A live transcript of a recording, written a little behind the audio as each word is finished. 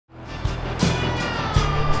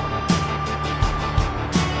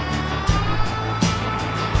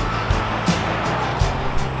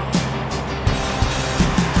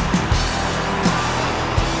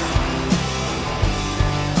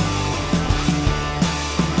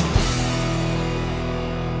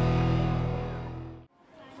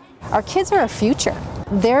Our kids are our future.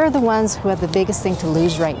 They're the ones who have the biggest thing to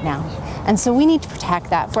lose right now. And so we need to protect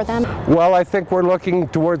that for them. Well, I think we're looking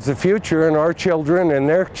towards the future and our children and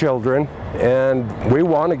their children, and we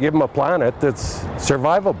want to give them a planet that's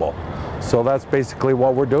survivable. So that's basically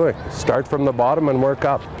what we're doing. Start from the bottom and work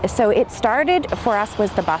up. So it started for us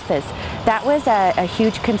was the buses. That was a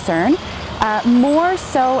huge concern. More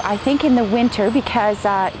so, I think, in the winter because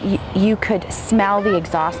you could smell the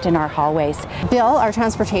exhaust in our hallways. Bill, our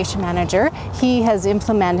transportation manager, he has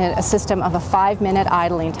implemented a system of a 5-minute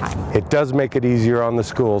idling time. It does make it easier on the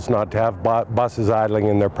schools not to have buses idling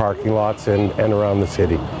in their parking lots and around the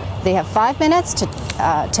city. They have 5 minutes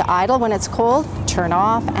to idle when it's cold, turn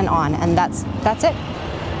off and on, and that's it.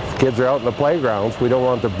 If kids are out in the playgrounds, we don't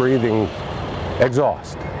want them breathing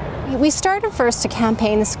exhaust. We started first to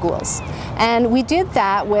campaign the schools, and we did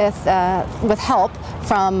that with help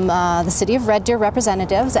from the City of Red Deer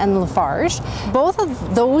representatives and Lafarge. Both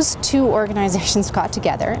of those two organizations got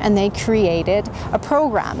together and they created a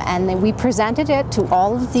program, and then we presented it to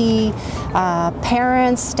all of the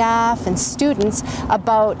parents, staff and students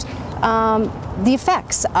about the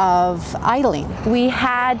effects of idling. We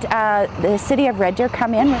had the City of Red Deer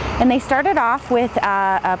come in, and they started off with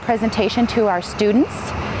a presentation to our students.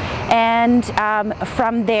 And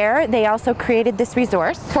from there, they also created this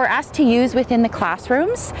resource for us to use within the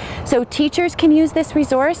classrooms. So teachers can use this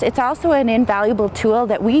resource. It's also an invaluable tool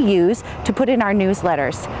that we use to put in our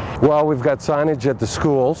newsletters. Well, we've got signage at the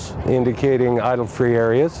schools indicating idle-free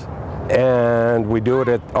areas, and we do it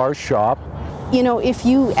at our shop. You know, if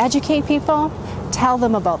you educate people, tell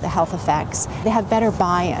them about the health effects, they have better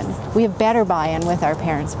buy-in. We have better buy-in with our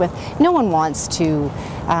parents. No one wants to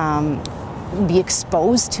be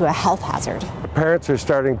exposed to a health hazard. Parents are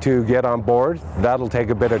starting to get on board. That'll take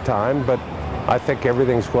a bit of time, but I think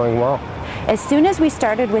everything's going well. As soon as we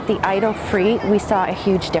started with the idle-free, we saw a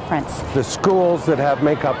huge difference. The schools that have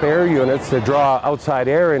make-up air units that draw outside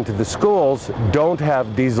air into the schools don't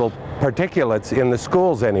have diesel particulates in the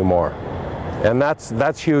schools anymore, and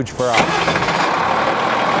that's huge for us.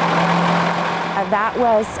 That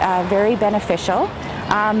was very beneficial.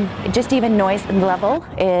 Just even noise level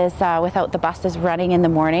is, without the buses running in the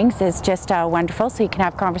mornings, is just wonderful, so you can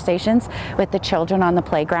have conversations with the children on the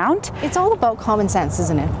playground. It's all about common sense,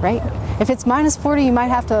 isn't it, right? If it's -40, you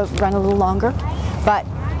might have to run a little longer, but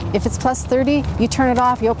if it's +30, you turn it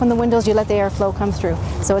off, you open the windows, you let the airflow come through.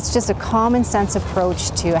 So it's just a common sense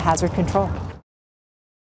approach to hazard control.